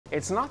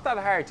It's not that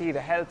hard to eat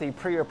a healthy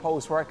pre or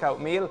post workout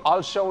meal.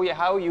 I'll show you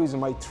how using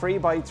my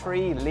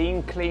 3x3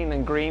 lean, clean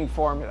and green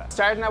formula.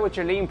 Starting out with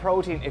your lean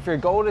protein, if your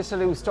goal is to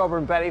lose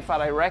stubborn belly fat,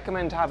 I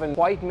recommend having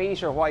white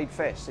meat or white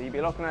fish. So you'd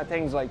be looking at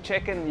things like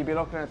chicken, you'd be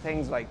looking at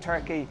things like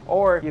turkey,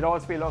 or you'd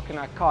also be looking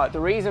at cod.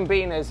 The reason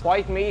being is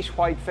white meat,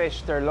 white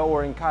fish, they're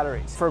lower in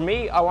calories. For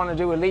me, I want to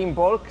do a lean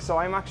bulk, so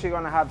I'm actually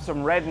going to have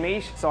some red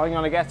meat. So I'm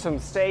going to get some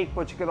steak,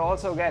 but you could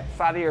also get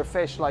fattier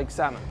fish like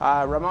salmon.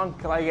 Ramon,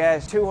 can I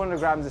get 200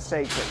 grams of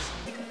steak, please?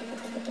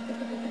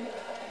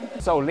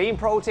 So lean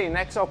protein,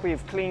 next up we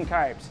have clean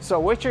carbs. So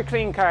with your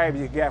clean carbs,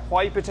 you can get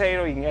white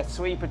potato, you can get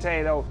sweet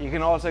potato, you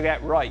can also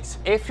get rice.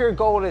 If your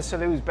goal is to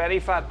lose belly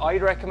fat,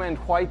 I'd recommend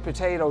white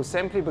potato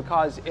simply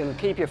because it'll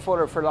keep you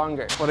fuller for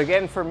longer. But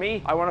again, for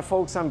me, I want to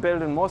focus on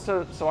building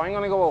muscle, so I'm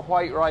going to go with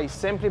white rice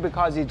simply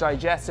because you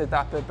digest it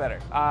that bit better.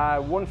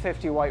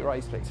 150 white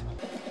rice, please.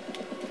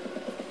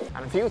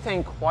 And if you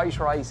think white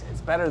rice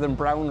is better than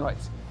brown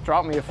rice,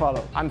 drop me a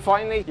follow. And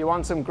finally, you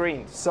want some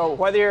greens. So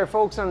whether you're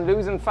focused on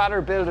losing fat or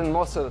building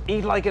muscle,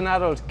 eat like an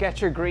adult,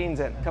 get your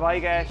greens in. Could I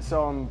get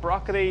some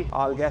broccoli?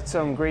 I'll get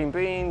some green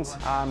beans,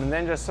 and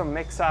then just some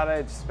mixed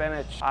salad,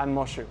 spinach, and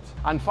mushrooms.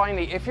 And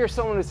finally, if you're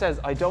someone who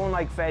says, I don't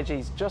like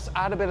veggies, just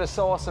add a bit of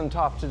sauce on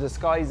top to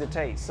disguise the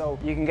taste. So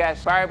you can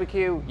get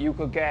barbecue, you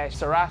could get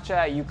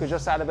sriracha, you could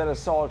just add a bit of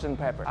salt and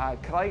pepper.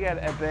 Could I get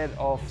a bit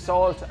of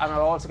salt, and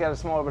I'll also get a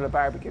small bit of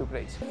barbecue,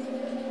 please.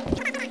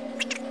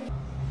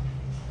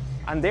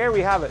 And there we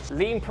have it,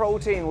 lean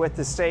protein with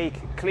the steak,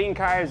 clean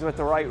carbs with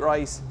the white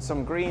rice,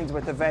 some greens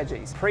with the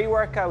veggies.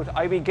 Pre-workout,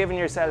 I'd be giving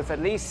yourself at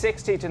least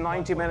 60 to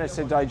 90 minutes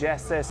to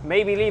digest this.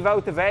 Maybe leave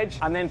out the veg,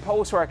 and then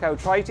post-workout,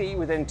 try to eat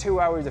within 2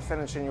 hours of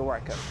finishing your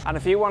workout. And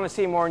if you want to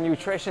see more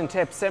nutrition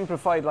tips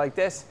simplified like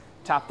this,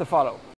 tap the follow.